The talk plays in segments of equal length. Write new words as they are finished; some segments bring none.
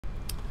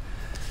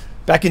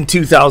Back in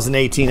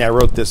 2018, I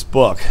wrote this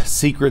book,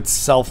 Secrets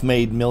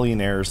Self-Made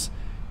Millionaires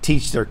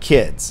Teach Their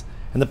Kids.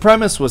 And the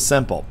premise was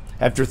simple.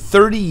 After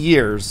 30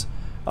 years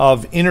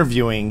of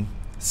interviewing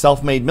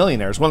self-made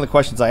millionaires, one of the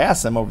questions I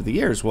asked them over the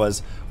years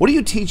was, what do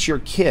you teach your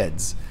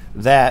kids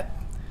that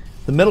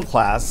the middle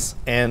class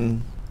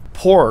and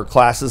poorer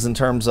classes in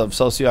terms of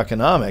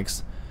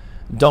socioeconomics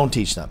don't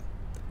teach them?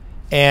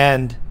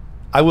 And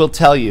I will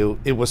tell you,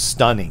 it was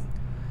stunning.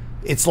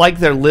 It's like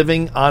they're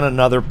living on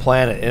another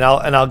planet. And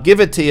I'll give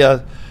it to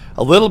you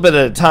a little bit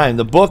at a time.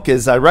 The book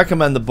is, I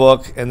recommend the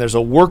book, and there's a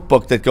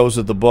workbook that goes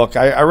with the book.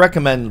 I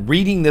recommend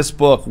reading this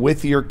book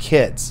with your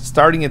kids,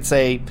 starting at,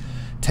 say,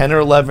 10 or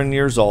 11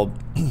 years old,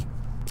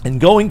 and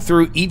going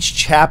through each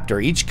chapter,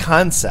 each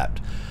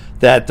concept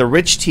that the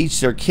rich teach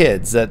their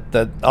kids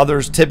that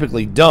others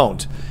typically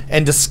don't,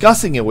 and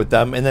discussing it with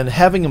them, and then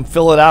having them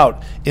fill it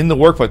out in the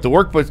workbook.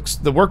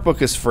 The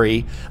workbook is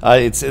free.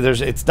 It's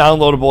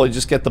downloadable. You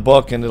just get the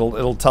book, and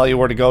it'll tell you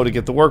where to go to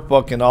get the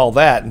workbook and all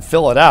that, and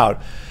fill it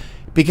out.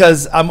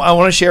 Because I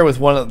want to share with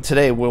one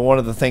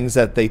of the things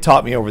that they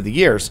taught me over the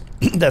years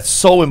that's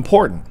so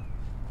important.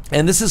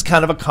 And this is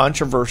kind of a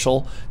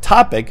controversial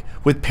topic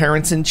with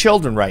parents and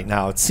children right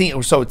now.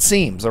 So it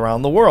seems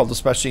around the world,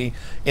 especially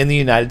in the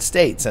United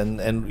States and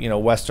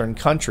Western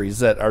countries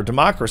that are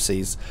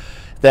democracies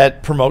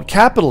that promote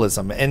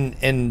capitalism.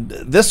 And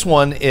this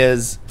one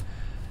is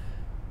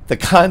the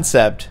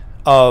concept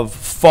of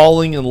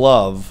falling in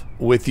love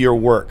with your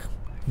work.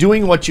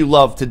 Doing what you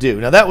love to do.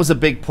 Now, that was a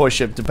big push,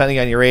 depending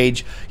on your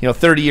age.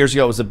 30 years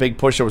ago, it was a big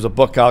push. There was a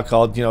book out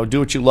called, Do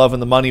What You Love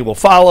and the Money Will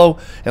Follow.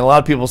 And a lot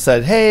of people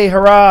said, hey,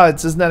 hurrah,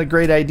 isn't that a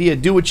great idea?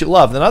 Do what you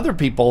love. Then other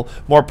people,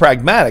 more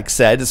pragmatic,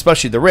 said,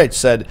 especially the rich,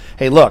 said,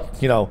 hey, look,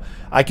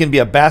 I can be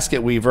a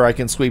basket weaver. I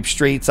can sweep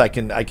streets. I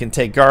can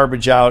take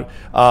garbage out.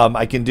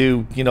 I can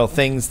do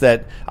things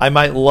that I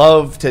might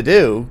love to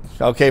do.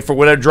 Okay, for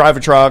whatever, drive a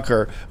truck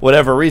or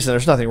whatever reason.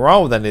 There's nothing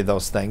wrong with any of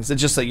those things.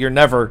 It's just that you're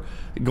never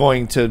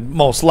going to,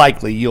 most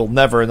likely, you'll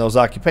never in those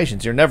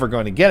occupations. You're never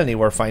going to get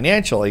anywhere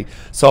financially.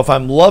 So if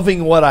I'm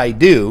loving what I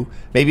do,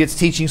 maybe it's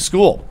teaching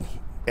school,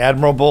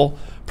 admirable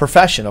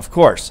profession, of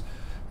course.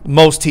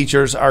 Most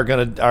teachers are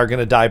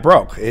gonna die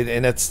broke,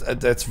 and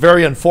it's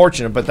very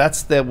unfortunate, but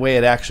that's the way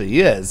it actually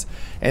is.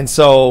 And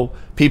so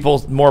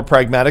people, more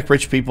pragmatic,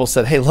 rich people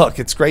said, hey, look,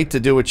 it's great to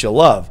do what you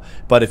love,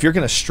 but if you're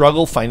gonna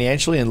struggle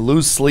financially and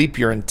lose sleep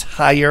your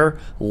entire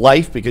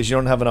life because you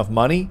don't have enough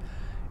money,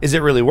 is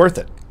it really worth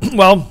it?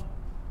 Well,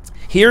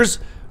 here's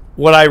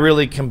what I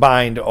really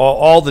combined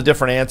all the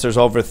different answers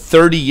over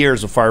 30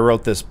 years before I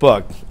wrote this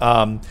book.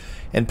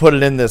 And put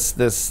it in this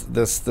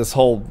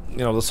whole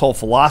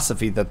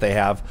philosophy that they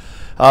have.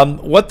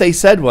 What they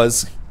said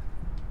was,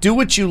 do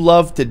what you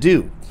love to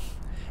do,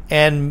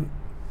 and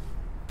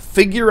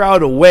figure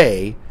out a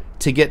way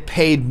to get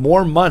paid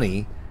more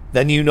money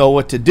than you know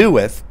what to do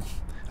with.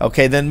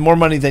 Okay, then more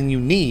money than you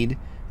need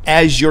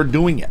as you're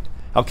doing it.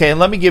 Okay, and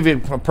let me give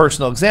you a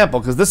personal example,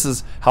 because this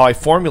is how I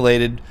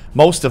formulated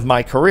most of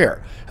my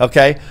career.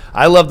 Okay,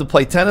 I love to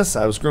play tennis.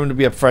 I was groomed to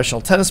be a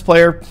professional tennis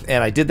player,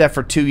 and I did that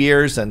for 2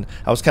 years, and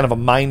I was kind of a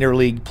minor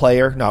league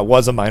player. No, I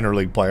was a minor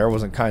league player. I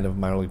wasn't kind of a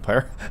minor league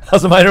player. I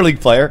was a minor league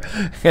player,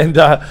 and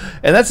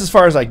that's as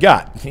far as I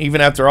got,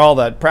 even after all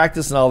that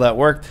practice and all that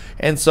work.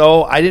 And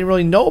so I didn't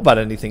really know about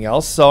anything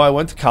else, so I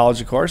went to college,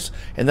 of course,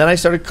 and then I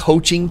started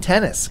coaching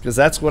tennis, because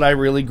that's what I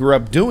really grew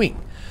up doing.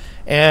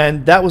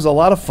 And that was a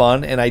lot of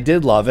fun, and I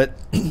did love it.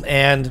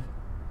 And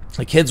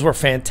the kids were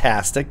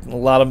fantastic. A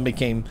lot of them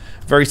became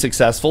very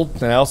successful.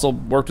 And I also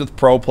worked with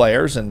pro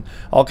players and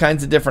all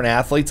kinds of different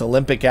athletes,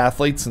 Olympic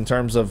athletes in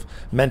terms of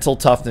mental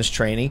toughness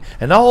training.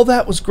 And all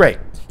that was great.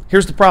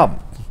 Here's the problem.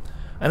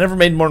 I never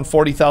made more than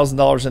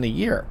 $40,000 in a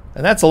year.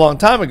 And that's a long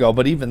time ago,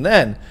 but even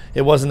then,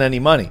 it wasn't any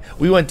money.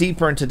 We went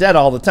deeper into debt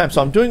all the time.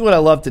 So I'm doing what I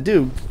love to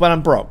do, but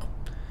I'm broke.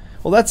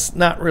 Well, that's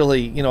not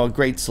really, a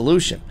great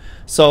solution.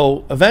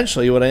 So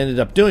eventually what I ended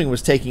up doing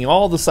was taking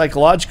all the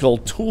psychological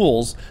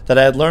tools that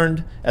I had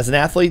learned as an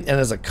athlete and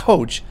as a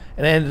coach,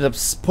 and I ended up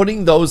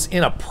putting those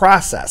in a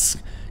process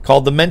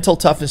called the Mental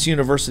Toughness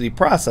University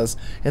process,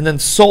 and then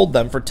sold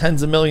them for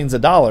tens of millions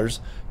of dollars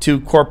to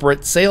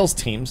corporate sales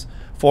teams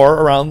for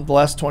around the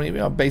last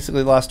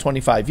basically the last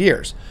 25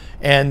 years.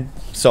 And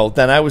so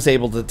then I was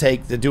able to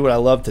do what I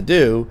love to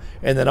do,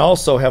 and then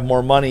also have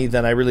more money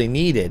than I really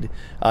needed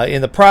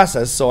in the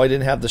process. So I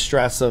didn't have the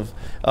stress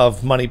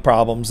of money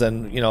problems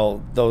and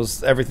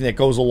everything that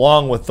goes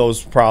along with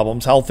those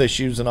problems, health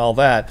issues and all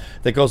that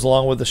goes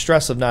along with the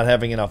stress of not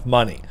having enough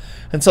money.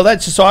 And so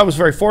so I was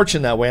very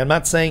fortunate that way. I'm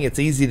not saying it's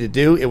easy to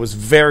do. It was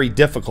very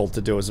difficult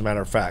to do, as a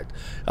matter of fact.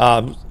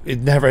 It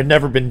had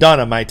never been done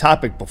on my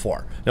topic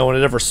before. No one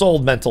had ever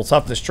sold mental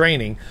toughness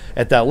training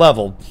at that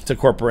level to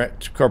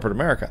corporate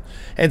America.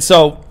 And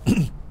so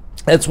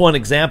that's one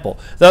example.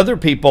 The other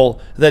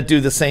people that do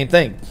the same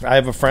thing. I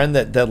have a friend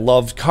that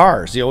loved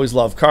cars. He always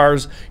loved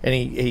cars, and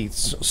he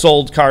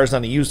sold cars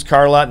on a used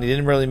car lot, and he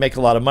didn't really make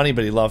a lot of money,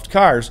 but he loved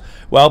cars.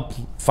 Well,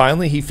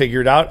 finally he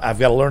figured out, I've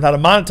got to learn how to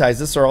monetize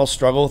this or I'll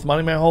struggle with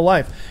money my whole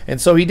life.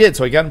 And so he did.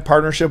 So he got in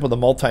partnership with a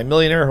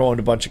multimillionaire who owned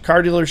a bunch of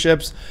car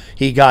dealerships.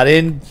 He got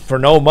in for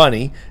no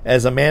money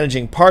as a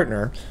managing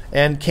partner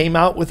and came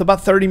out with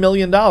about $30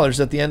 million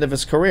at the end of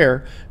his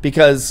career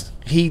because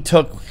he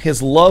took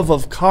his love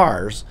of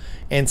cars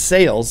and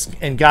sales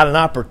and got an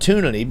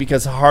opportunity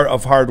because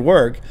of hard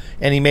work,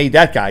 and he made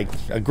that guy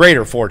a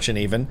greater fortune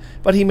even,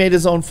 but he made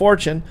his own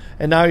fortune,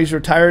 and now he's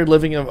retired,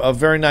 living a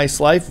very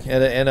nice life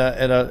at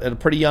a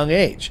pretty young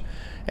age.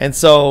 And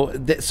so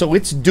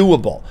it's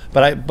doable.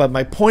 But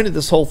my point of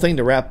this whole thing,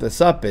 to wrap this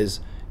up, is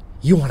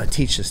you want to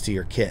teach this to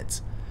your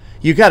kids.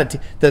 You got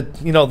to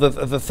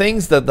the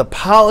things, the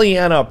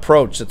Pollyanna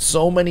approach that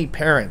so many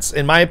parents,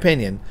 in my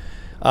opinion,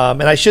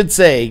 and I should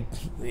say,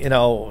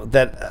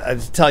 that I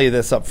tell you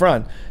this up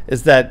front,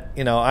 is that,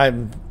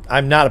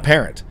 I'm not a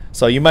parent.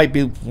 So you might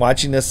be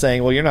watching this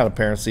saying, well, you're not a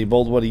parent,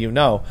 Siebold, what do you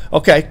know?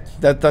 Okay,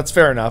 that's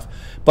fair enough.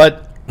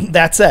 But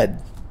that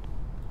said,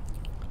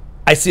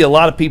 I see a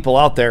lot of people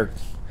out there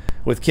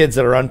with kids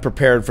that are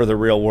unprepared for the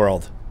real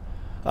world.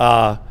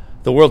 The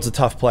world's a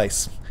tough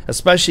place,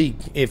 especially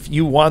if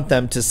you want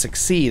them to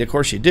succeed. Of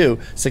course you do.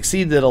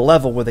 Succeed at a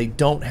level where they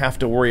don't have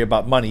to worry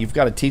about money. You've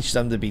got to teach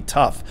them to be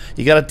tough.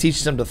 You got to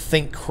teach them to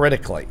think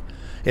critically.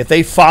 If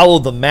they follow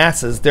the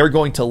masses, they're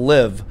going to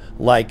live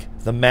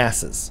like the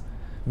masses.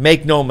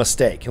 Make no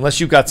mistake, unless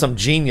you've got some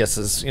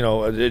geniuses,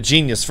 a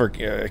genius for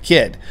a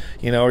kid,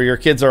 or your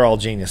kids are all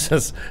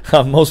geniuses.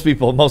 Most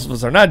of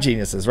us are not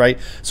geniuses, right?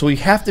 So we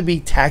have to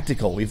be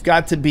tactical. We've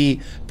got to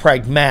be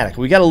pragmatic.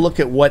 We got to look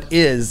at what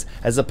is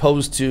as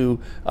opposed to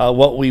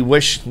what we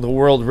wish the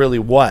world really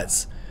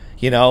was.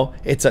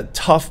 It's a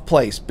tough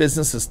place.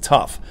 Business is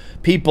tough.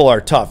 People are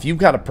tough. You've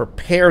got to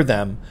prepare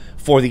them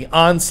for the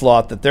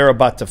onslaught that they're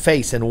about to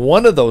face. And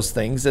one of those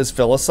things is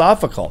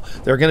philosophical.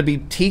 There are going to be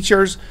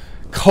teachers,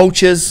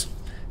 coaches,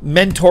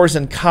 mentors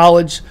in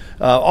college,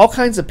 all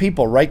kinds of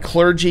people, right?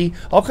 Clergy,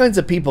 all kinds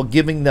of people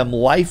giving them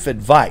life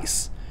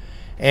advice.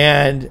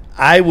 And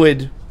I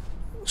would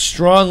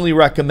strongly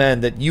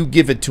recommend that you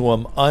give it to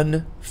them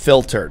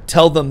unfiltered.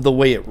 Tell them the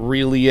way it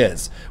really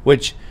is,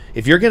 which,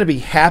 if you're going to be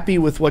happy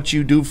with what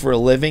you do for a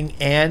living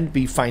and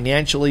be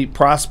financially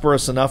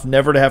prosperous enough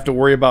never to have to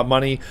worry about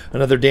money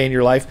another day in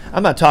your life,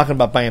 I'm not talking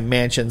about buying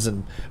mansions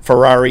and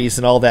Ferraris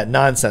and all that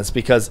nonsense,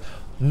 because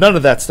none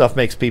of that stuff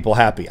makes people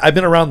happy. I've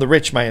been around the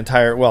rich my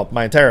entire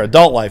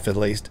adult life at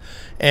least,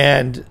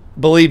 and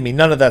believe me,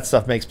 none of that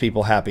stuff makes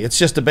people happy. It's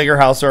just a bigger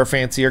house or a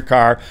fancier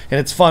car, and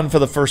it's fun for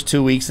the first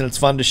 2 weeks, and it's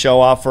fun to show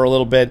off for a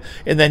little bit,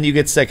 and then you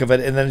get sick of it,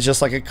 and then it's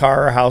just like a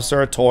car or a house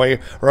or a toy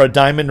or a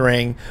diamond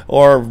ring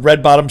or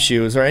red bottom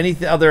shoes or any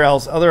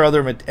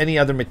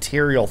other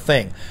material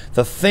thing.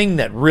 The thing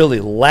that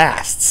really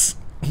lasts,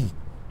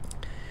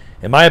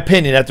 in my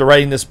opinion, after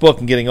writing this book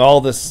and getting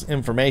all this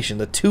information,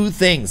 the two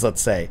things,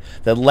 let's say,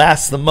 that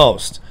last the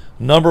most,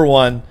 number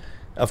one,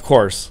 of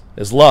course,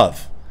 is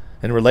love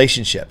and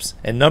relationships.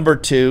 And number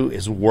two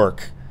is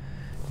work.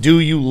 Do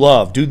you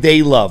love? Do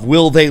they love?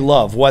 Will they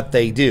love what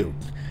they do?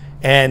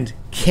 And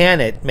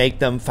can it make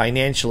them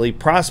financially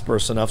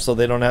prosperous enough so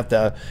they don't have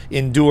to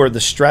endure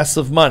the stress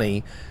of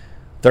money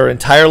their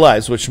entire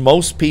lives, which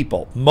most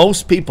people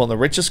in the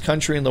richest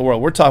country in the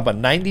world, we're talking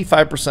about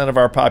 95% of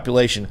our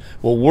population,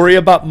 will worry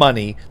about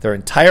money their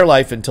entire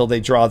life until they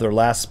draw their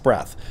last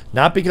breath.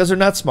 Not because they're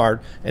not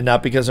smart and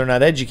not because they're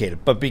not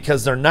educated, but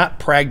because they're not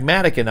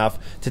pragmatic enough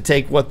to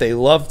take what they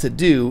love to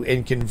do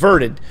and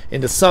convert it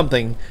into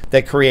something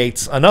that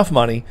creates enough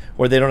money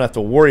where they don't have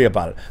to worry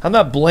about it. I'm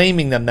not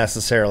blaming them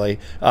necessarily.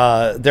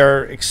 There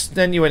are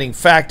extenuating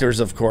factors,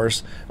 of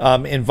course,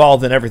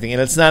 involved in everything,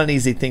 and it's not an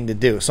easy thing to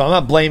do. So I'm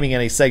not blaming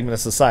any segment of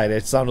society.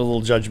 It sounded a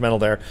little judgmental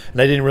there,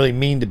 and I didn't really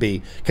mean to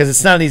be, because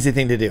it's not an easy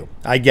thing to do.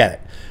 I get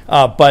it.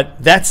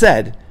 But that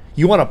said,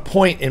 you want to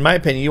point, in my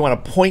opinion, you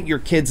want to point your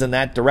kids in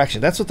that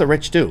direction. That's what the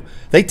rich do.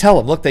 They tell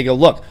them, look,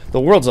 the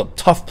world's a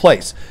tough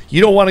place.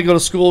 You don't want to go to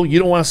school. You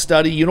don't want to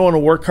study. You don't want to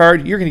work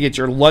hard. You're going to get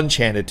your lunch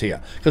handed to you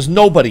because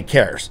nobody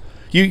cares.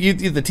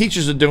 The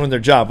teachers are doing their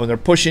job when they're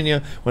pushing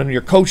you, when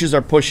your coaches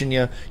are pushing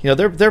you.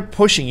 They're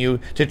pushing you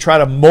to try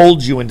to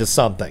mold you into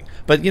something.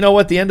 But you know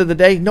what? At the end of the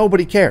day,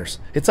 nobody cares.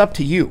 It's up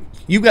to you.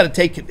 You've got to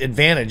take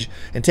advantage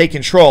and take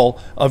control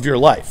of your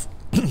life.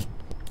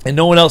 And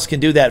no one else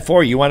can do that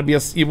for you. You want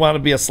to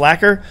be a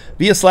slacker?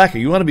 Be a slacker.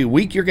 You want to be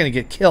weak? You're going to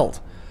get killed.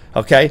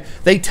 Okay?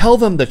 They tell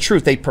them the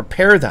truth. They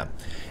prepare them.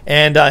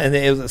 And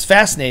it was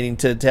fascinating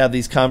to have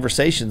these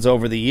conversations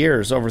over the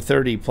years, over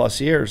 30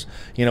 plus years,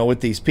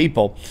 with these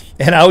people.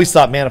 And I always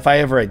thought, man, if I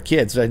ever had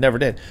kids, I never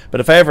did, but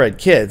if I ever had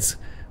kids,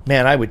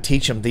 man, I would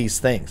teach them these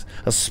things,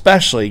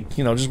 especially,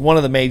 just one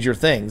of the major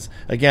things.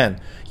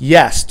 Again,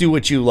 yes, do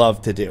what you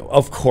love to do.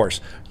 Of course.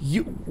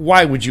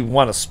 Why would you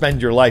want to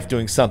spend your life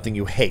doing something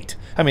you hate?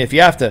 I mean, if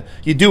you have to,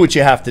 you do what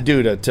you have to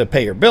do to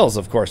pay your bills,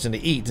 of course, and to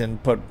eat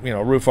and put,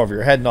 a roof over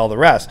your head and all the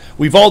rest.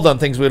 We've all done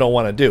things we don't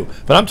want to do.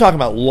 But I'm talking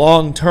about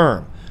long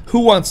term. Who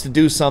wants to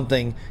do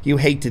something you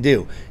hate to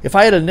do? If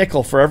I had a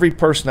nickel for every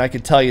person I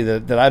could tell you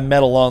that I've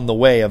met along the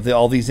way of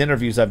all these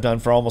interviews I've done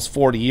for almost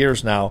 40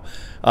 years now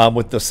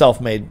with the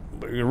self-made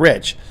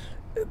rich,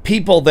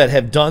 people that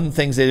have done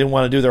things they didn't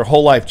want to do their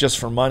whole life just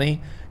for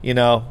money, you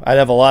know, I'd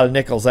have a lot of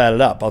nickels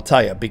added up, I'll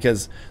tell you,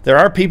 because there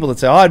are people that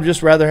say, oh, I'd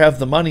just rather have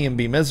the money and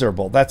be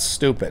miserable. That's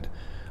stupid.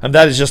 And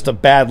that is just a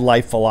bad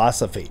life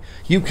philosophy.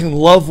 You can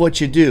love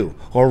what you do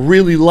or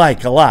really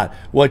like a lot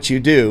what you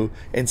do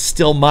and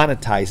still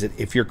monetize it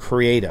if you're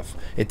creative.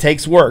 It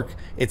takes work.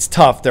 It's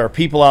tough. There are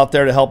people out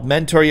there to help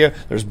mentor you.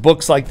 There's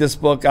books like this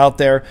book out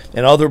there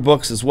and other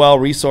books as well,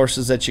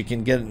 resources that you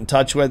can get in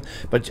touch with.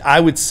 But I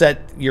would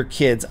set your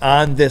kids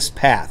on this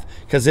path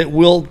because it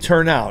will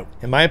turn out,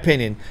 in my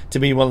opinion, to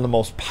be one of the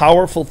most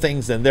powerful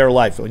things in their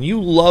life. When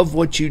you love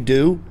what you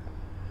do,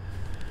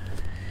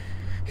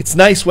 it's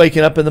nice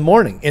waking up in the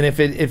morning. And if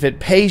it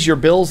pays your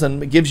bills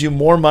and gives you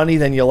more money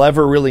than you'll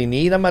ever really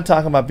need, I'm not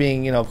talking about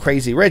being, you know,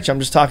 crazy rich. I'm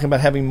just talking about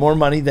having more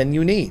money than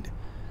you need.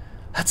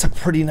 That's a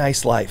pretty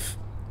nice life.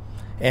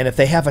 And if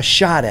they have a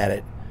shot at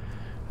it,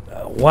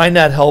 why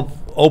not help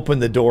open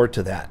the door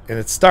to that? And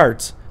it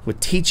starts with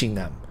teaching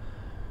them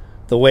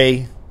the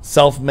way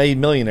self-made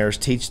millionaires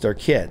teach their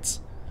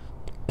kids.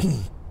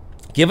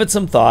 Give it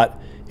some thought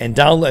and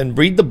download and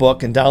read the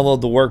book and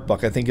download the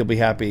workbook. I think you'll be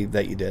happy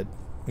that you did.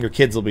 Your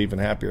kids will be even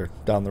happier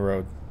down the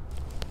road.